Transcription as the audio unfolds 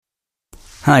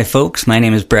Hi folks, my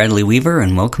name is Bradley Weaver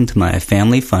and welcome to my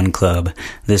Family Fun Club.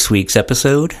 This week's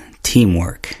episode,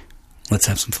 Teamwork. Let's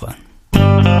have some fun.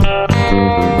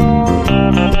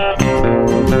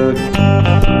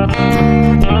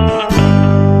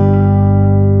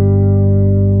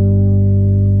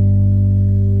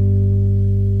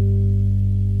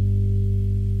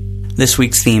 This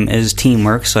week's theme is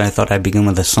teamwork, so I thought I'd begin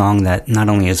with a song that not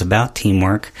only is about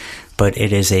teamwork, but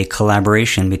it is a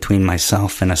collaboration between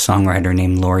myself and a songwriter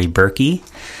named Lori Berkey.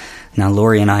 Now,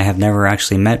 Lori and I have never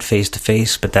actually met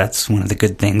face-to-face, but that's one of the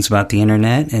good things about the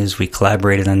internet, is we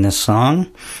collaborated on this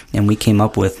song, and we came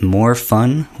up with More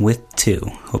Fun with Two.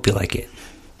 Hope you like it.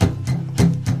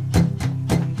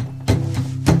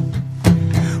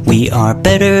 We are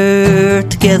better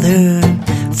together,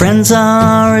 friends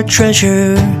are a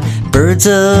treasure, birds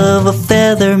of a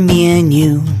feather, me and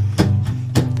you.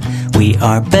 We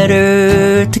are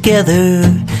better together,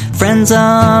 friends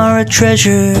are a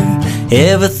treasure,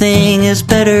 everything is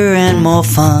better and more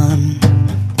fun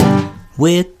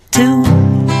with two.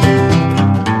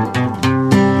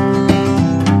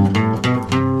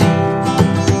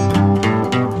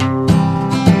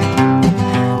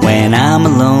 When I'm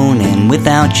alone and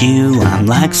without you, I'm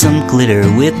like some glitter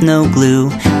with no glue.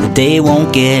 The day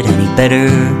won't get any better.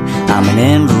 I'm an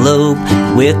envelope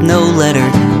with no letter.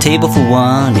 Table for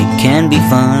one, it can be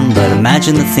fun, but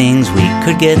imagine the things we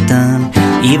could get done.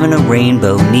 Even a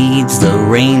rainbow needs the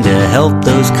rain to help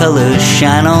those colors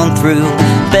shine on through.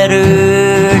 Better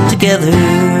together,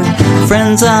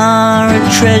 friends are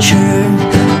a treasure,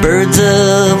 birds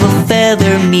of a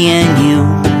feather, me and you.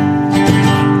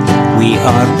 We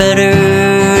are better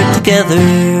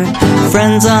together,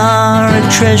 friends are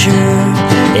a treasure,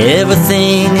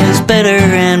 everything is better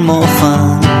and more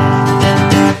fun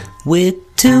with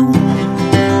two.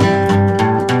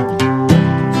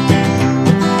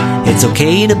 It's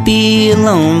okay to be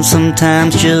alone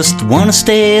sometimes, just wanna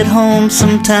stay at home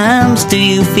sometimes. Do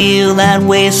you feel that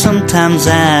way? Sometimes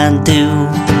I do.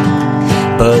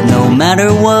 But no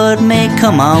matter what may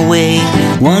come our way,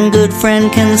 one good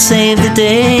friend can save the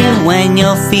day. When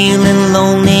you're feeling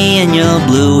lonely and you're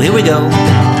blue, here we go.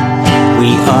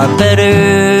 We are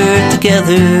better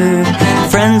together,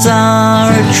 friends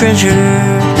are a treasure,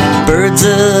 birds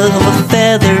of a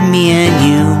feather, me and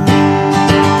you.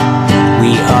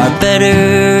 We are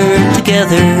better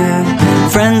together,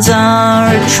 friends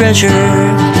are a treasure,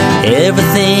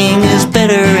 everything is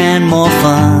better and more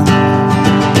fun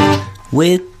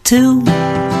with two.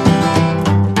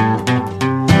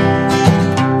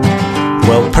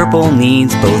 Well, purple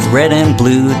needs both red and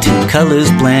blue. Two colors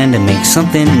blend and make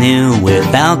something new.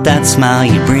 Without that smile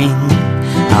you bring,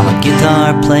 I'm a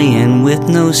guitar playing with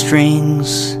no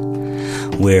strings.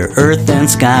 We're earth and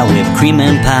sky with cream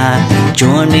and pie.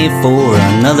 Join me for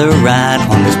another ride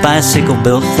on this bicycle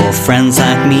built for friends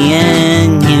like me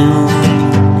and you.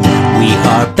 We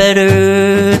are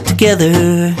better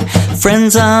together,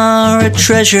 friends are a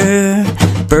treasure,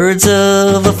 birds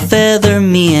of a feather,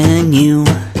 me and you.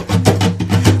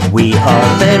 We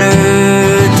are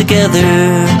better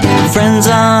together, friends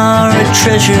are a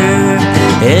treasure,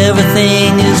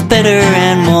 everything is better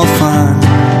and more fun.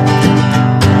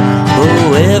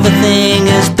 Oh, everything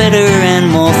is better and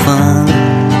more fun.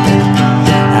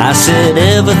 I said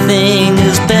everything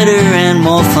is better and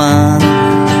more fun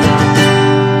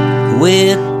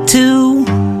with two.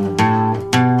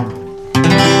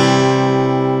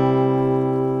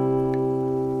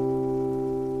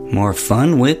 More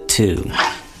fun with two.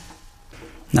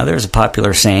 Now there's a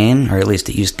popular saying, or at least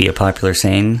it used to be a popular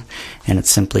saying, and it's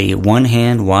simply one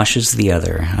hand washes the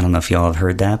other. I don't know if y'all have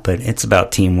heard that, but it's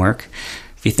about teamwork.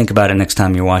 If you think about it next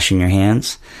time you're washing your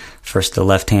hands, first the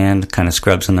left hand kind of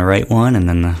scrubs on the right one, and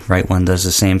then the right one does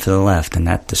the same for the left, and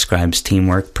that describes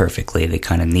teamwork perfectly. They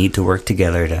kind of need to work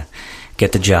together to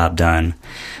get the job done.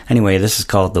 Anyway, this is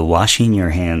called the Washing Your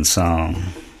Hands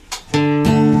song.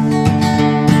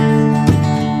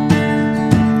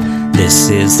 This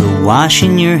is the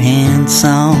washing your hands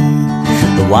song,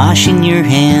 the washing your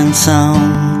hands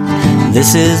song.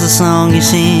 This is a song you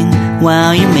sing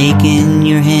while you're making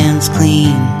your hands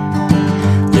clean.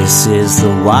 This is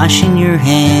the washing your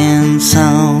hands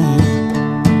song,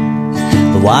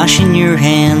 the washing your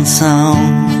hands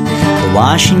song, the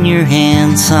washing your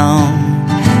hands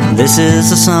song. This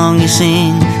is a song you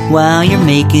sing while you're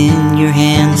making your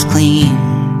hands clean.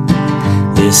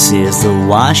 This is the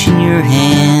washing your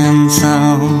hands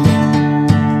song.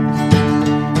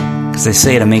 Because they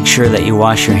say to make sure that you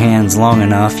wash your hands long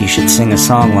enough, you should sing a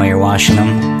song while you're washing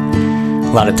them.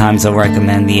 A lot of times they'll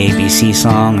recommend the ABC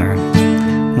song or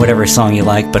whatever song you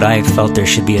like, but I felt there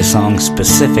should be a song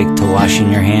specific to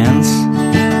washing your hands.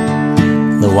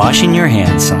 washing your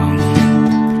hands song.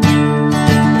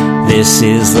 This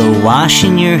is the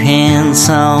washing your hands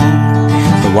song.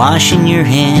 The washing your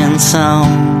hands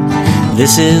song.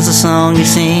 This is a song you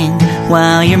sing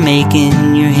while you're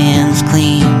making your hands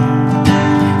clean.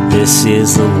 This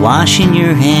is the washing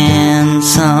your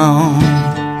hands song.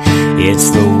 It's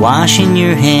the washing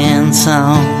your hands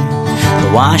song.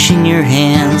 The washing your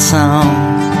hands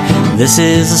song. This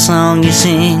is a song you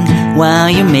sing while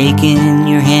you're making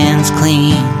your hands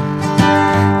clean.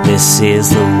 This is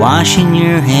the washing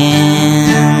your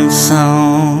hands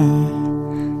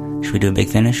song. Should we do a big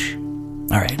finish?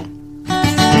 Alright.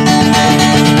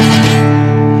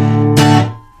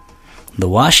 The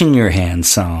washing your hands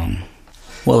song.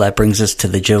 Well, that brings us to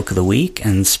the joke of the week,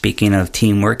 and speaking of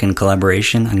teamwork and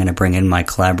collaboration, I'm going to bring in my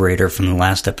collaborator from the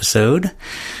last episode,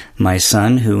 my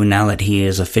son, who, now that he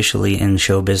is officially in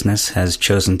show business, has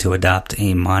chosen to adopt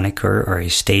a moniker or a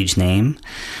stage name.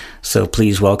 So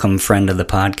please welcome friend of the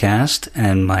podcast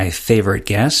and my favorite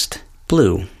guest,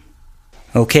 Blue.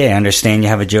 Okay, I understand you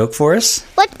have a joke for us?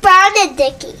 What's brown and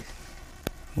sticky?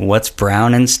 What's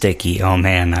brown and sticky? Oh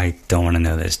man, I don't want to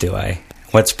know this, do I?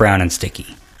 What's brown and sticky?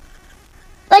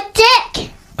 A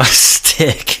stick. A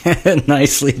stick.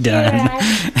 Nicely done.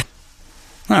 Yeah.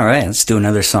 All right, let's do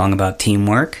another song about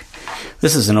teamwork.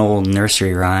 This is an old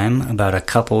nursery rhyme about a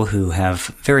couple who have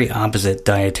very opposite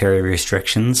dietary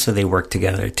restrictions, so they work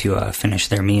together to finish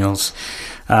their meals.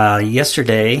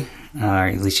 Yesterday, or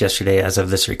at least yesterday as of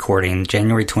this recording,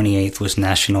 January 28th was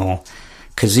National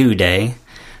Kazoo Day,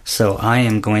 so I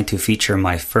am going to feature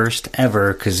my first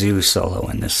ever kazoo solo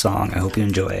in this song. I hope you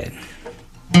enjoy it.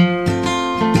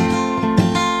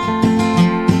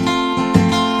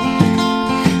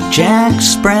 Jack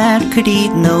Sprat could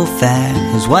eat no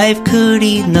fat, his wife could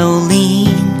eat no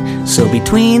lean. So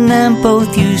between them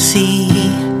both you see,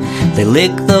 they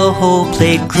lick the whole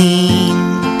plate clean.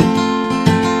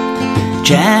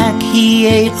 Jack, he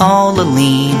ate all the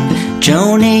lean,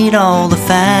 Joan ate all the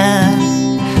fat.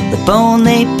 The bone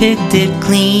they picked it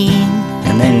clean,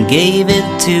 and then gave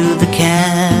it to the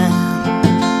cat.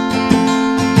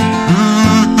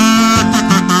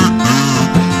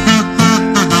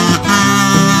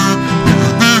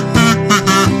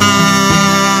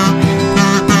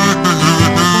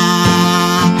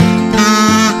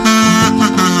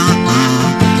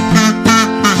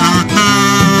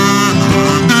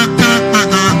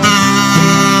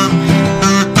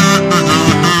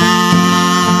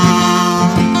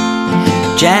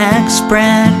 Jack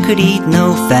Sprat could eat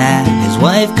no fat, his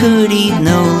wife could eat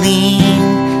no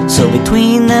lean. So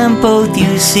between them both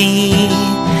you see,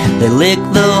 they lick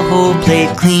the whole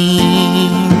plate clean.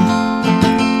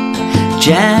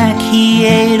 Jack, he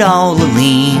ate all the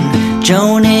lean,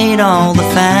 Joan ate all the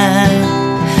fat.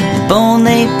 The bone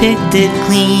they picked it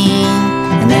clean,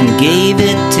 and then gave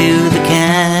it to the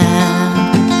cat.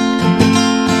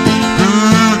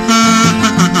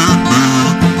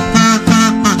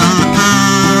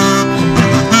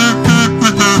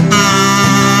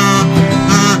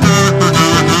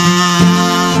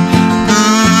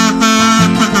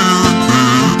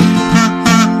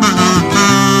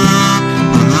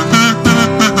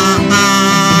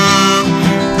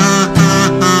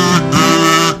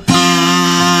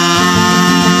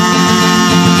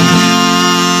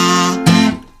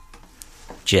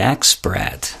 Jack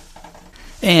Sprat.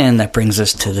 And that brings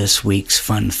us to this week's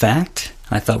fun fact.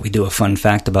 I thought we'd do a fun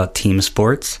fact about team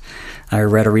sports. I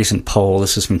read a recent poll,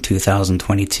 this is from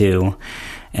 2022,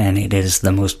 and it is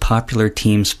the most popular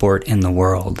team sport in the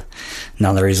world.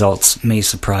 Now the results may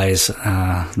surprise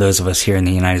those of us here in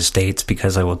the United States,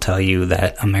 because I will tell you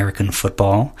that American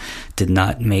football did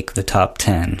not make the top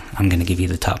 10. I'm going to give you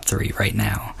the top 3 right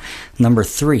now. Number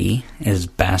 3 is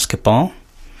basketball.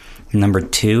 Number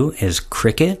 2 is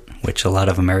cricket, which a lot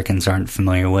of Americans aren't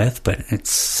familiar with, but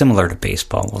it's similar to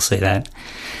baseball, we'll say that.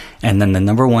 And then the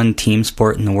number 1 team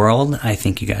sport in the world, I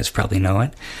think you guys probably know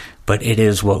it, but it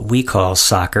is what we call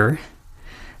soccer.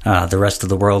 The rest of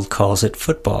the world calls it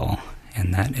football,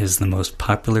 and that is the most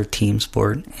popular team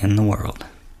sport in the world.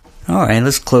 All right,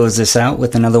 let's close this out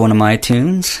with another one of my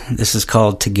tunes. This is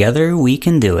called Together We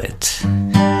Can Do It.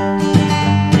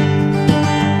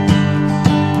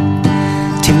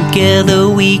 Together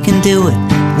we can do it.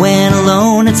 When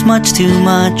alone it's much too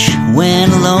much. When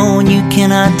alone you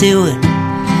cannot do it.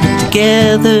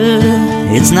 Together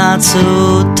it's not so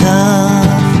tough.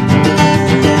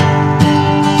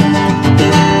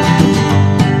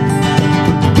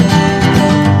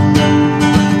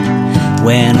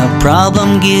 When a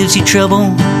problem gives you trouble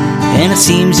and it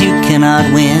seems you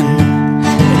cannot win,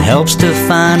 it helps to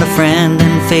find a friend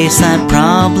and face that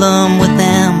problem with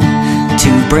them.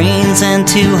 Two brains and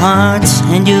two hearts,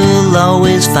 and you'll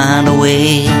always find a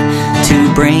way.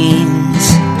 Two brains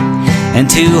and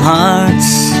two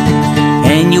hearts,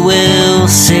 and you will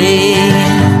say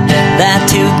that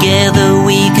together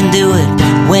we can do it.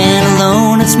 When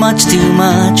alone it's much too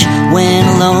much. When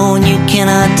alone you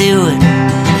cannot do it.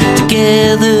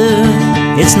 Together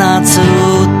it's not so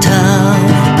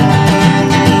tough.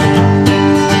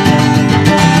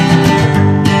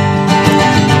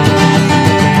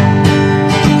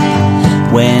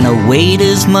 When a weight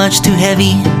is much too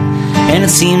heavy and it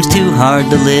seems too hard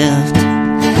to lift,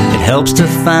 it helps to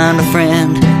find a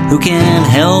friend who can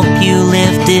help you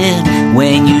lift it.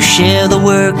 When you share the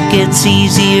work, it's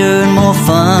easier and more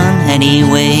fun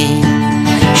anyway.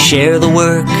 Share the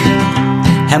work,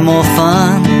 have more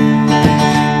fun.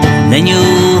 Then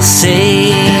you'll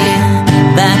say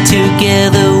that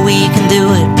together we can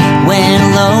do it. When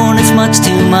alone it's much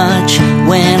too much.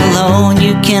 When alone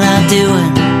you cannot do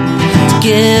it.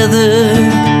 Together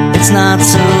it's not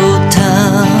so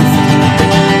tough.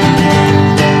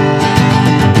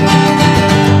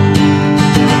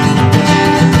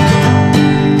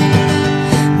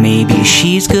 Maybe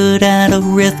she's good at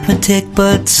arithmetic,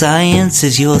 but science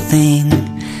is your thing.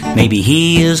 Maybe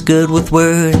he is good with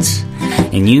words,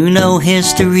 and you know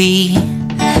history.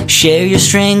 Share your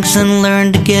strengths and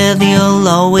learn together, you'll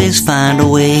always find a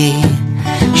way.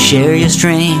 Share your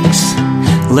strengths,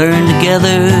 learn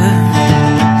together.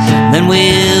 Then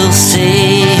we'll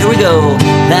say, here we go,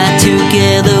 that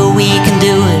together we can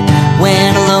do it.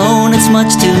 When alone it's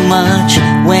much too much.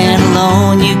 When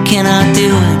alone you cannot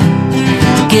do it.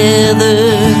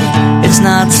 Together it's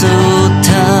not so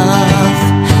tough.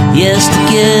 Yes,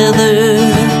 together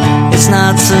it's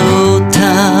not so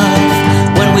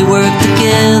tough. When we work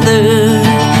together,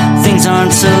 things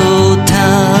aren't so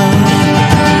tough.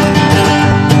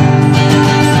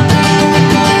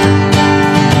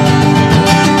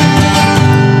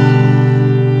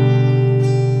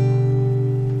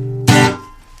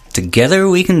 Together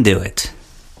we can do it.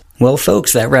 Well,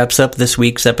 folks, that wraps up this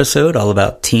week's episode all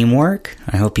about teamwork.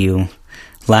 I hope you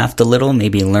laughed a little,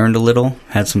 maybe learned a little,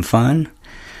 had some fun.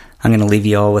 I'm going to leave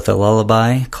you all with a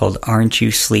lullaby called Aren't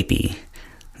You Sleepy?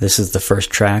 This is the first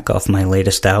track off my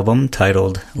latest album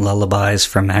titled Lullabies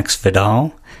for Max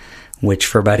Vidal, which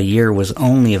for about a year was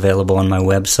only available on my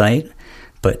website.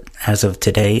 But as of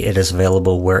today, it is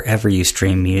available wherever you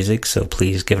stream music, so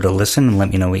please give it a listen and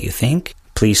let me know what you think.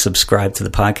 Please subscribe to the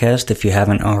podcast if you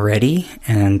haven't already,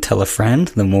 and tell a friend.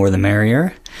 The more the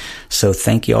merrier. So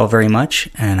thank you all very much,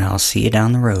 and I'll see you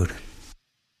down the road.